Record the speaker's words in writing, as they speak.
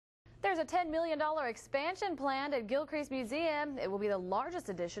There's a $10 million expansion planned at Gilcrease Museum. It will be the largest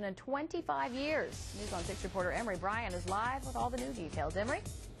addition in 25 years. News on 6 reporter Emery Bryan is live with all the new details. Emery?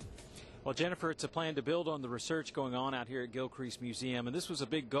 Well, Jennifer, it's a plan to build on the research going on out here at Gilcrease Museum, and this was a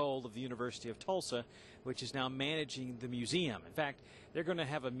big goal of the University of Tulsa, which is now managing the museum. In fact, they're going to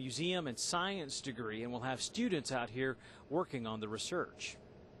have a museum and science degree, and we'll have students out here working on the research.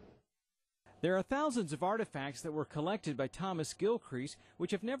 There are thousands of artifacts that were collected by Thomas Gilcrease which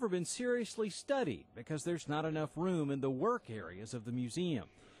have never been seriously studied because there's not enough room in the work areas of the museum.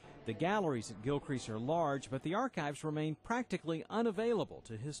 The galleries at Gilcrease are large, but the archives remain practically unavailable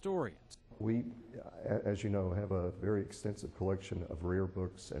to historians. We, as you know, have a very extensive collection of rare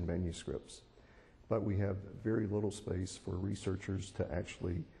books and manuscripts, but we have very little space for researchers to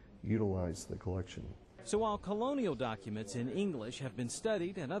actually utilize the collection. So while colonial documents in English have been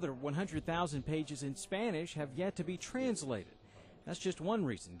studied, another 100,000 pages in Spanish have yet to be translated. That's just one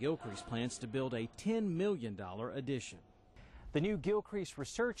reason Gilcrease plans to build a $10 million addition. The new Gilcrease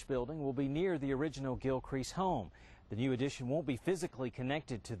Research Building will be near the original Gilcrease home. The new addition won't be physically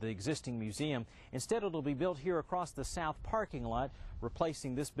connected to the existing museum. Instead, it'll be built here across the south parking lot,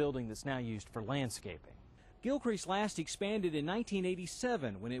 replacing this building that's now used for landscaping. Gilcrease last expanded in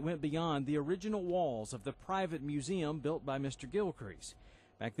 1987 when it went beyond the original walls of the private museum built by Mr. Gilcrease.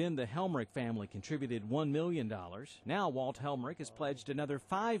 Back then, the Helmrich family contributed $1 million. Now, Walt Helmrich has pledged another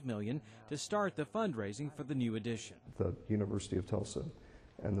 $5 million to start the fundraising for the new addition. The University of Tulsa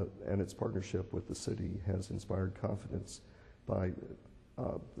and its partnership with the city has inspired confidence by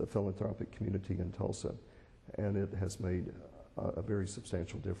the philanthropic community in Tulsa, and it has made a very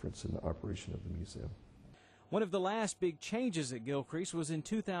substantial difference in the operation of the museum. One of the last big changes at Gilcrease was in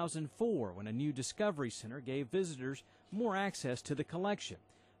 2004 when a new Discovery Center gave visitors more access to the collection.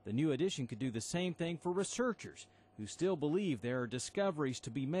 The new addition could do the same thing for researchers who still believe there are discoveries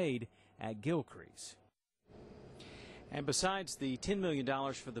to be made at Gilcrease. And besides the $10 million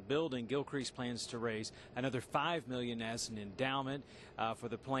for the building, Gilcrease plans to raise another $5 million as an endowment for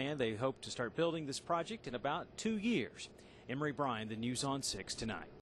the plan. They hope to start building this project in about 2 years. Emery Bryan, the News on 6 tonight.